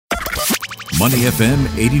Money FM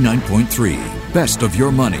 89.3. Best of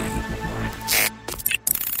your money.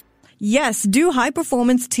 Yes, do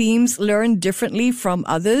high-performance teams learn differently from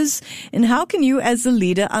others? And how can you as a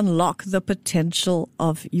leader unlock the potential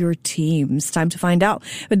of your teams? Time to find out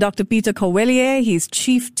with Dr. Peter Cowelier. He's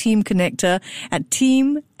Chief Team Connector at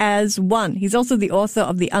Team as One. He's also the author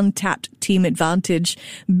of The Untapped Team Advantage,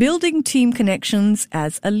 Building Team Connections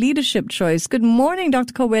as a Leadership Choice. Good morning,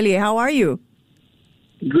 Dr. Cowelier. How are you?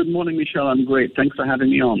 Good morning, Michelle. I'm great. Thanks for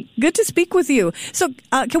having me on. Good to speak with you. So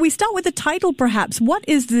can we start with the title, perhaps? What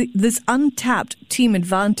is this untapped team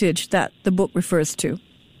advantage that the book refers to?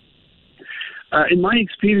 In my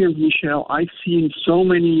experience, Michelle, I've seen so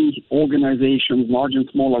many organizations, large and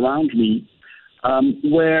small, around me,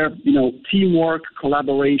 where, teamwork,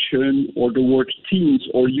 collaboration, or the word teams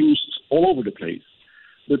are used all over the place.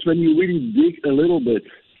 But when you really dig a little bit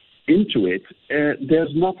into it,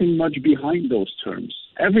 there's nothing much behind those terms.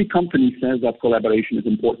 Every company says that collaboration is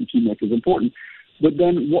important, teamwork is important, but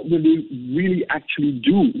then what will they really actually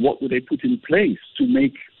do? What will they put in place to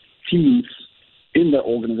make teams in their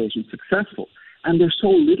organization successful? And there's so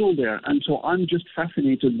little there, and so I'm just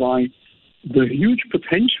fascinated by the huge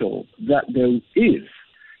potential that there is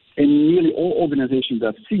in nearly all organizations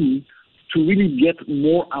I've seen to really get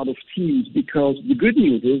more out of teams, because the good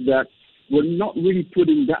news is that we're not really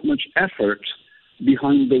putting that much effort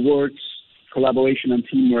behind the words collaboration and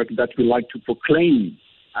teamwork that we like to proclaim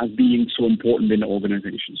as being so important in the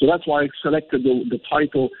organization. So that's why I selected the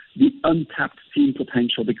title, The Untapped Team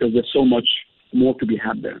Potential, because there's so much more to be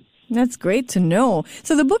had there. That's great to know.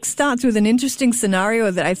 So the book starts with an interesting scenario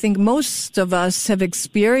that I think most of us have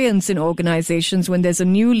experienced in organizations when there's a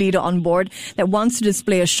new leader on board that wants to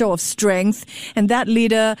display a show of strength. And that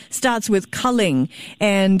leader starts with culling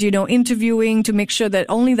and, interviewing to make sure that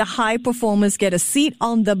only the high performers get a seat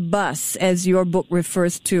on the bus, as your book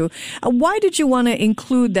refers to. Why did you want to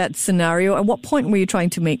include that scenario? And what point were you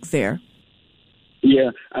trying to make there?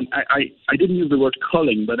 Yeah, and I didn't use the word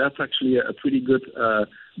culling, but that's actually a pretty good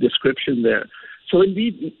description there. So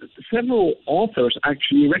indeed, several authors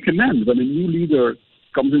actually recommend when a new leader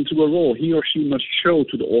comes into a role, he or she must show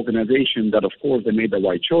to the organization that, of course, they made the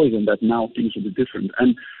right choice and that now things will be different.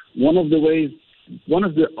 And one of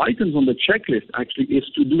the items on the checklist actually is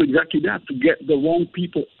to do exactly that, to get the wrong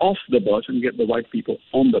people off the bus and get the right people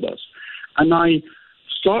on the bus. And I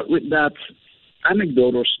start with that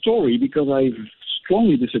anecdote or story because I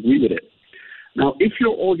strongly disagree with it. Now, if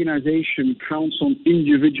your organization counts on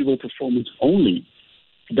individual performance only,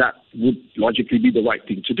 that would logically be the right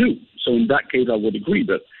thing to do. So in that case, I would agree.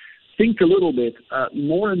 But think a little bit,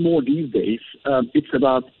 more and more these days, it's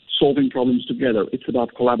about solving problems together. It's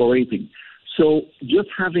about collaborating. So just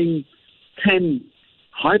having 10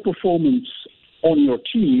 high performance on your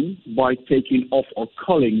team by taking off or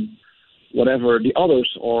culling whatever the others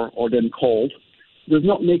are then called does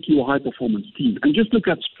not make you a high-performance team. And just look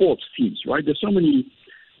at sports teams, right? There's so many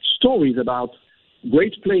stories about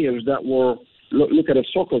great players that were, look at a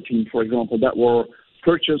soccer team, for example, that were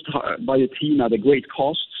purchased by a team at a great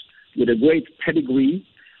cost, with a great pedigree,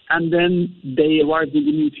 and then they arrived in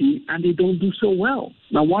the new team and they don't do so well.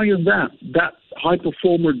 Now, why is that? That high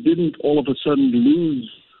performer didn't all of a sudden lose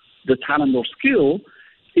the talent or skill.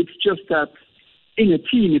 It's just that in a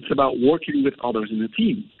team, it's about working with others in a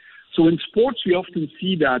team. So in sports, we often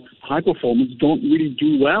see that high performers don't really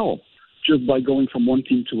do well just by going from one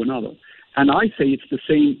team to another. And I say it's the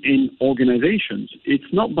same in organizations. It's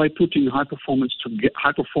not by putting high performance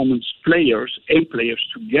players, A players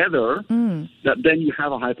together, that then you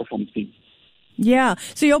have a high performance team. Yeah.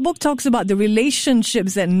 So your book talks about the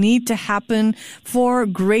relationships that need to happen for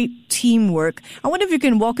great teamwork. I wonder if you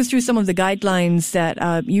can walk us through some of the guidelines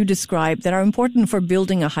that you described that are important for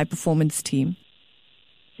building a high performance team.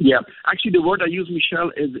 Yeah, actually the word I use, Michelle,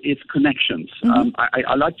 is connections.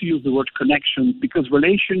 I like to use the word connections because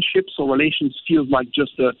relationships or relations feels like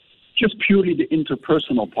just purely the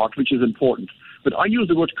interpersonal part, which is important. But I use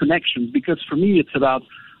the word connections because for me it's about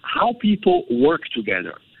how people work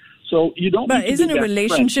together. So you don't. But isn't a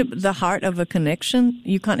relationship the heart of a connection?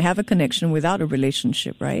 You can't have a connection without a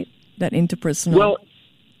relationship, right? That interpersonal. Well,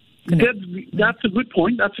 that's a good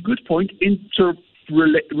point.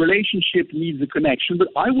 Relationship needs a connection, but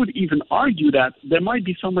I would even argue that there might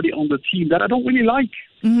be somebody on the team that I don't really like.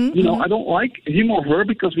 I don't like him or her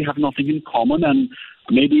because we have nothing in common, and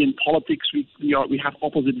maybe in politics we have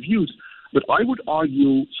opposite views. But I would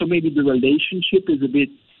argue, so maybe the relationship is a bit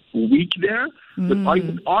weak there, but I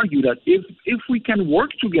would argue that if we can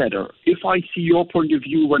work together, if I see your point of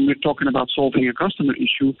view when we're talking about solving a customer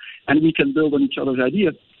issue, and we can build on each other's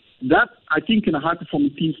ideas, that I think in a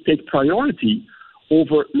high-performance teams take priority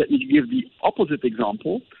over, let me give the opposite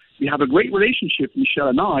example. We have a great relationship, Michelle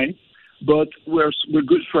and I, but we're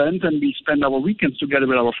good friends and we spend our weekends together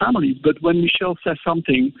with our families. But when Michelle says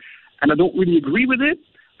something and I don't really agree with it,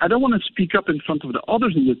 I don't want to speak up in front of the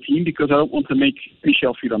others in the team because I don't want to make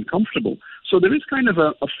Michelle feel uncomfortable. So there is kind of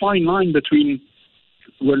a fine line between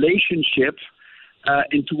relationship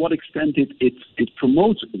and to what extent it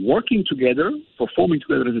promotes working together, performing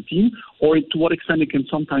together as a team, or to what extent it can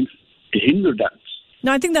sometimes hinder that.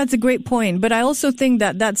 No, I think that's a great point, but I also think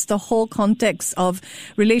that that's the whole context of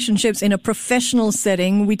relationships in a professional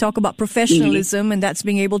setting. We talk about professionalism, and that's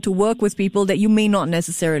being able to work with people that you may not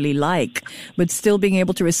necessarily like, but still being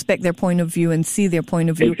able to respect their point of view and see their point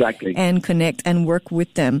of view and connect and work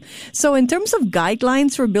with them. So in terms of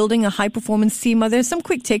guidelines for building a high-performance team, are there some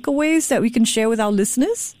quick takeaways that we can share with our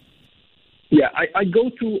listeners? Yeah, I go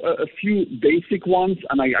through a few basic ones,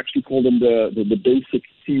 and I actually call them the basic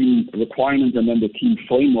team requirements and then the team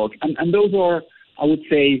framework. And those are, I would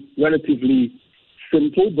say, relatively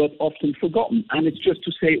simple but often forgotten. And it's just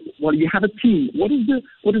to say, well, you have a team. What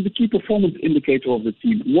is the key performance indicator of the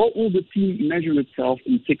team? What will the team measure itself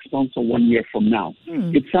in 6 months or 1 year from now?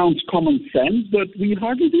 It sounds common sense, but we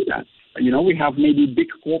hardly do that. You know, we have maybe big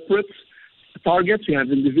corporates targets, we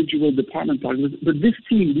have individual department targets, but this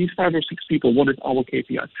team, these 5 or 6 people, what is our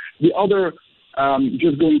KPI? The other,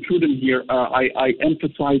 just going through them here, I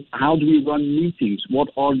emphasize how do we run meetings? What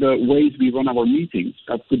are the ways we run our meetings?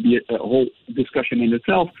 That could be a whole discussion in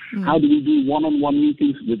itself. How do we do one-on-one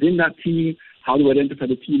meetings within that team? How do we identify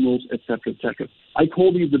the team roles, et cetera, et cetera? I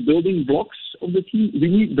call these the building blocks of the team. We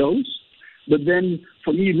need those, but then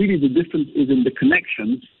for me, really the difference is in the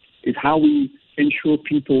connections, is how we ensure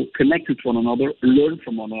people connect with one another, learn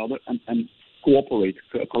from one another, and cooperate,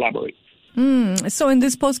 collaborate. So in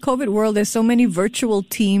this post-COVID world, there's so many virtual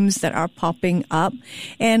teams that are popping up.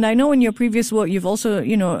 And I know in your previous work, you've also,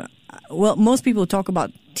 most people talk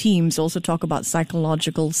about teams, also talk about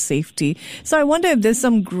psychological safety. So I wonder if there's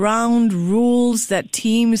some ground rules that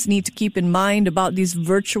teams need to keep in mind about these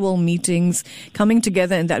virtual meetings, coming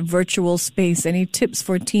together in that virtual space. Any tips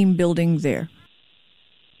for team building there?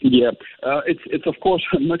 Yeah, it's of course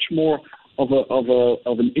much more of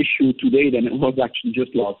an issue today than it was actually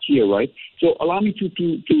just last year, right? So allow me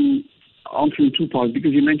to answer in 2 parts,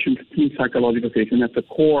 because you mentioned team psychological safety, and that's a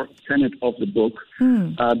core tenet of the book.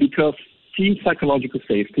 Because team psychological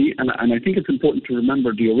safety, and I think it's important to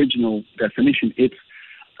remember the original definition. It's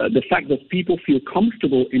the fact that people feel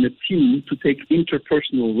comfortable in a team to take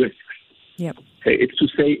interpersonal risks. Yep. Okay, it's to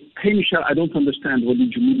say, hey, Michelle, I don't understand. What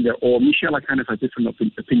did you mean there? Or, Michelle, I kind of have a different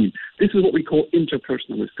opinion. This is what we call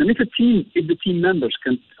interpersonal risk. And if the team members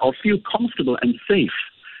can or feel comfortable and safe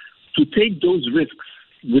to take those risks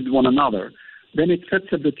with one another, then it sets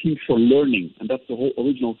up the team for learning. And that's the whole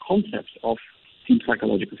original concept of team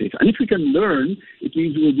psychological safety. And if we can learn, it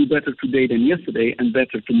means we will do better today than yesterday and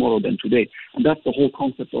better tomorrow than today. And that's the whole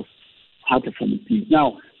concept of high-performance teams.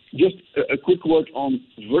 Now, just a quick word on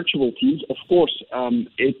virtual teams. Of course,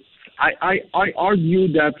 I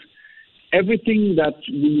argue that everything that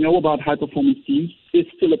we know about high-performance teams is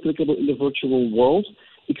still applicable in the virtual world,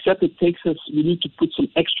 except we need to put some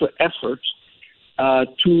extra effort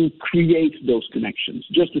to create those connections.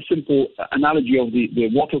 Just a simple analogy of the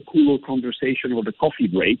water cooler conversation or the coffee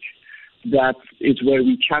break. That is where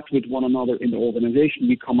we chat with one another in the organization.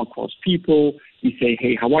 We come across people. We say,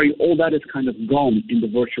 hey, how are you? All that is kind of gone in the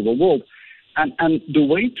virtual world. And the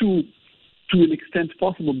way to an extent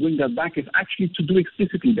possible, bring that back is actually to do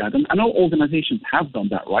explicitly that. And I know organizations have done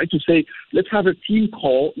that, right? To say, let's have a team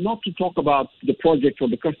call, not to talk about the project or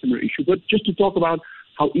the customer issue, but just to talk about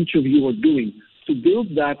how each of you are doing. To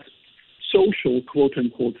build that social,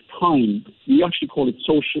 quote-unquote, time. We actually call it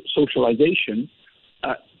socialization.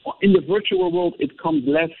 In the virtual world, it comes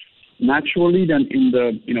less naturally than in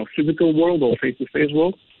the physical world or face-to-face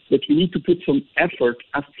world. But we need to put some effort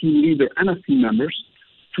as team leader and as team members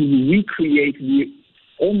to recreate the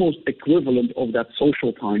almost equivalent of that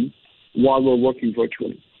social time while we're working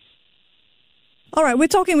virtually. All right, we're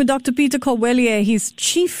talking with Dr. Peter Corwelier. He's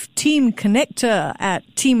Chief Team Connector at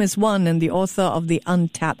Team as One and the author of The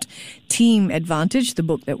Untapped Team Advantage, the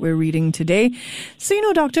book that we're reading today. So,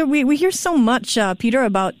 Doctor, we hear so much, Peter,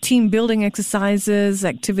 about team building exercises,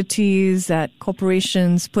 activities that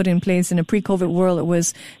corporations put in place in a pre-COVID world. It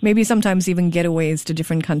was maybe sometimes even getaways to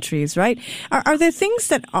different countries, right? Are there things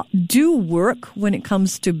that do work when it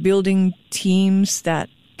comes to building teams that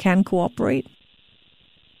can cooperate?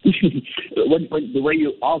 When the way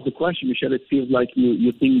you ask the question, Michelle, it feels like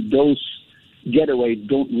you think those getaways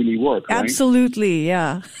don't really work, right? Absolutely,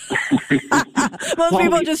 yeah. Most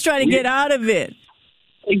people just try to get out of it.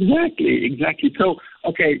 Exactly. So,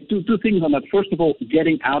 okay, two things on that. First of all,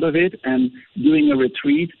 getting out of it and doing a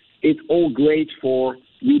retreat, it's all great for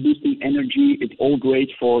reboosting energy. It's all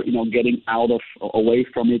great for, getting away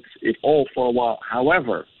from it all for a while.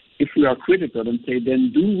 However, if we are critical and say,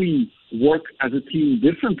 then do we work as a team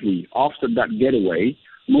differently after that getaway?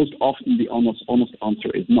 Most often the honest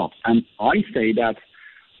answer is not. And I say that,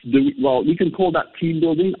 we can call that team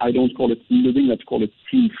building. I don't call it team building. Let's call it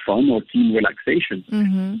team fun or team relaxation.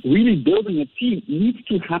 Mm-hmm. Really building a team needs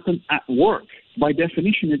to happen at work. By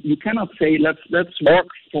definition, you cannot say, let's work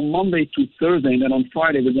from Monday to Thursday, and then on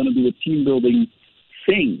Friday we're going to do a team building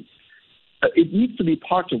thing. It needs to be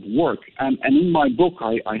part of work. And in my book,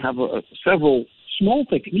 I have several small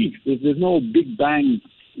techniques. There's no big bang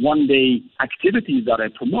one-day activities that I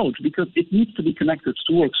promote because it needs to be connected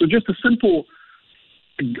to work. So just a simple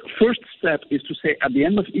first step is to say at the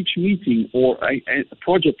end of each meeting or a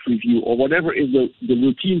project review or whatever is the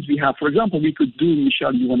routines we have. For example, we could do,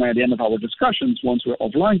 Michelle, you and I, at the end of our discussions once we're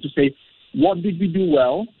offline to say, what did we do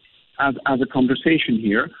well as a conversation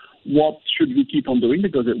here? What should we keep on doing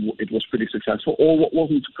because it was pretty successful, or what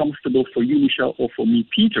wasn't comfortable for you, Michelle, or for me,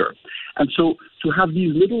 Peter? And so to have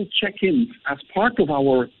these little check-ins as part of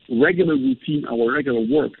our regular routine, our regular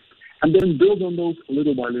work, and then build on those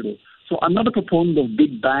little by little. So I'm not a proponent of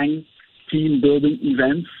big bang team building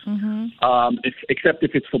events, except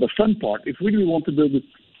if it's for the fun part. If we really want to build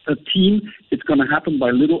a team, it's going to happen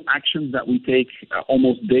by little actions that we take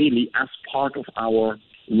almost daily as part of our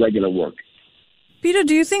regular work. Peter,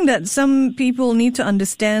 do you think that some people need to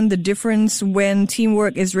understand the difference when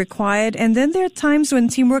teamwork is required, and then there are times when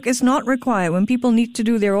teamwork is not required, when people need to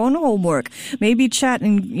do their own homework, maybe chat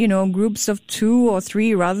in, groups of 2 or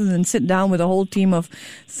 3 rather than sit down with a whole team of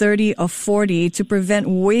 30 or 40 to prevent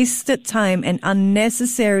wasted time and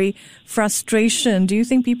unnecessary frustration? Do you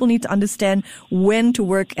think people need to understand when to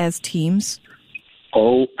work as teams?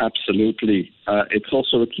 Oh, absolutely. It's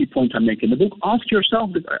also a key point I make in the book. Ask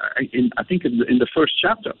yourself, I think in the first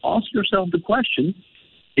chapter, ask yourself the question,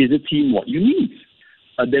 is a team what you need?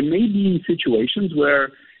 There may be situations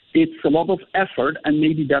where it's a lot of effort and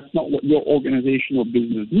maybe that's not what your organization or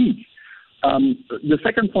business needs. The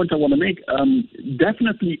second point I want to make,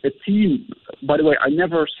 definitely a team. By the way, I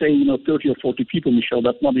never say 30 or 40 people, Michelle.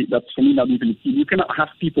 That's for me not even a team. You cannot have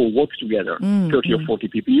people work together, 30 or 40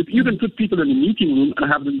 people. You can put people in a meeting room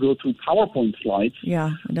and have them go through PowerPoint slides.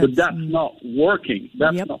 Yeah, but that's not working.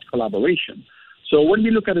 That's not collaboration. So when we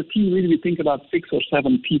look at a team, really we think about 6 or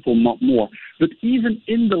 7 people, not more. But even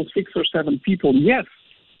in those 6 or 7 people, yes.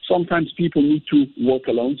 Sometimes people need to work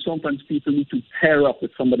alone. Sometimes people need to pair up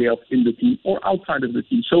with somebody else in the team or outside of the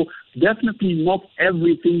team. So definitely not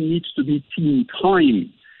everything needs to be team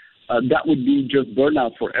time. That would be just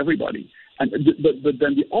burnout for everybody. But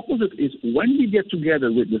then the opposite is when we get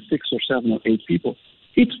together with the 6 or 7 or 8 people,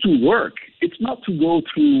 it's to work. It's not to go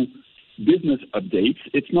through business updates.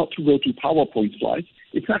 It's not to go to PowerPoint slides.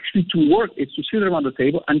 It's actually to work. It's to sit around the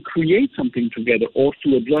table and create something together or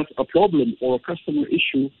to address a problem or a customer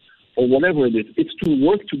issue or whatever it is. It's to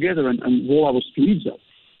work together and roll our sleeves up.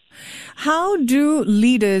 How do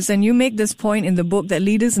leaders, and you make this point in the book, that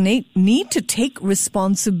leaders need to take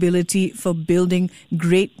responsibility for building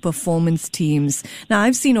great performance teams? Now,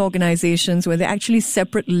 I've seen organizations where they're actually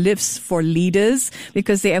separate lifts for leaders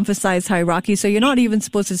because they emphasize hierarchy. So you're not even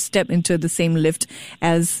supposed to step into the same lift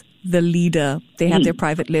as the leader. They have their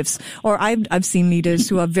private lifts. Or I've seen leaders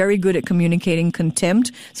who are very good at communicating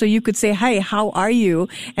contempt. So you could say, hey, how are you?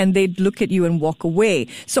 And they'd look at you and walk away.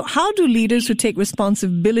 So how do leaders who take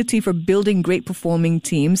responsibility for building great performing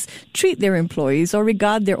teams treat their employees or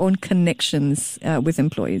regard their own connections with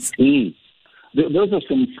employees? Those are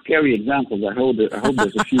some scary examples. I hope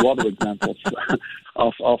there's a few other examples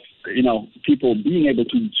of people being able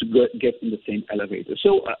to get in the same elevator.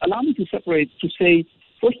 So allow me to separate, to say,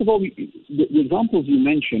 first of all, the examples you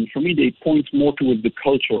mentioned, for me, they point more towards the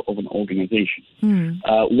culture of an organization,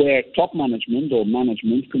 where top management or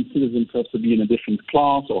management considers themselves to be in a different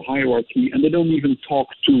class or hierarchy, and they don't even talk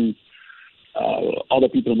to other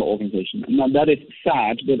people in the organization. Now, that is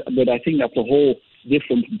sad, but I think that's a whole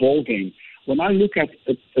different ballgame. When I look at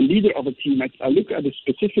a leader of a team, I look at a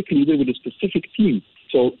specific leader with a specific team.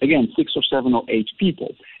 So, again, 6 or 7 or 8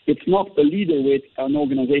 people. It's not a leader with an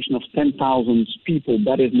organization of 10,000 people.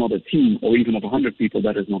 That is not a team, or even of 100 people.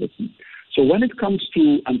 That is not a team. So when it comes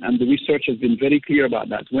to, and the research has been very clear about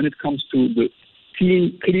that, when it comes to the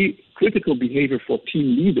team critical behavior for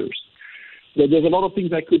team leaders, there's a lot of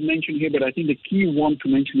things I could mention here, but I think the key one to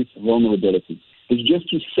mention is vulnerability. It's just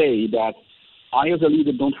to say that I, as a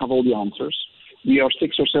leader, don't have all the answers. We are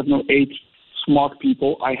 6 or 7 or 8 smart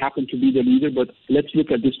people. I happen to be the leader, but let's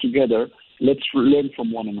look at this together. Let's learn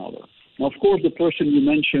from one another. Now, of course, the person you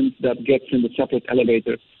mentioned that gets in the separate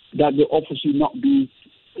elevator, that will obviously not be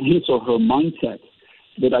his or her mindset.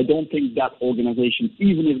 But I don't think that organization,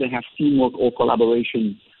 even if they have teamwork or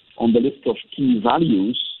collaboration on the list of key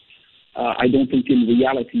values, I don't think in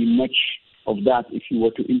reality much of that, if you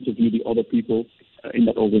were to interview the other people in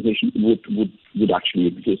that organization, would actually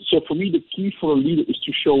exist. So for me, the key for a leader is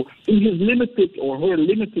to show in his limited or her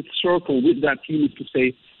limited circle with that team is to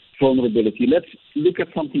say vulnerability. Let's look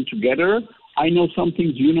at something together. I know some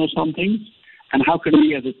things, you know some things, and how can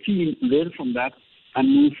we as a team learn from that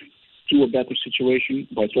and move to a better situation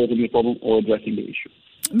by solving a problem or addressing the issue.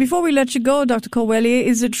 Before we let you go, Dr. Cowelier,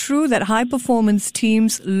 is it true that high-performance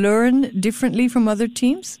teams learn differently from other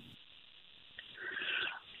teams?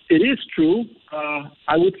 It is true.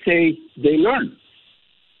 I would say they learn.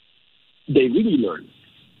 They really learn.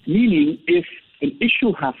 Meaning, if an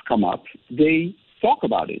issue has come up, they talk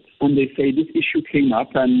about it. And they say, this issue came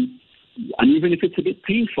up, and even if it's a bit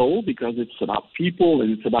painful, because it's about people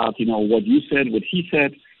and it's about, what you said, what he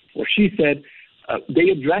said, or she said, they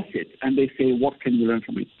address it and they say, what can you learn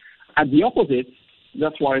from it? At the opposite,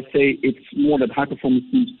 that's why I say it's more that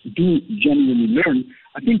high-performance teams do genuinely learn.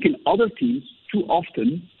 I think in other teams, too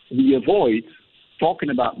often, we avoid talking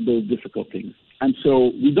about those difficult things. And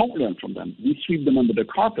so we don't learn from them. We sweep them under the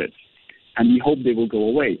carpet and we hope they will go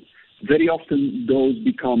away. Very often, those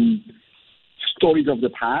become stories of the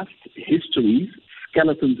past, histories,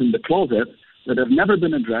 skeletons in the closet that have never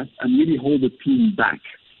been addressed and really hold the team back.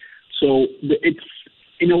 So it's,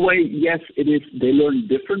 in a way, yes, it is. They learn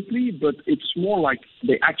differently, but it's more like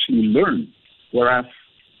they actually learn. Whereas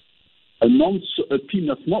a team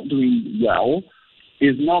that's not doing well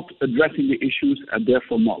is not addressing the issues and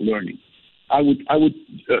therefore not learning. I would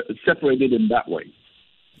separate it in that way.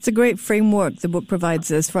 It's a great framework the book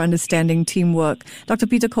provides us for understanding teamwork. Dr.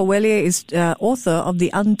 Peter Cowelier is author of The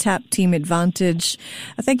Untapped Team Advantage.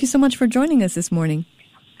 Thank you so much for joining us this morning.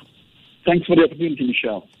 Thanks for the opportunity,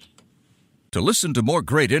 Michelle. To listen to more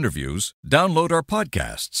great interviews, download our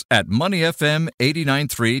podcasts at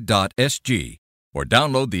moneyfm893.sg or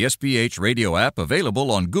download the SPH radio app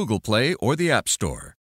available on Google Play or the App Store.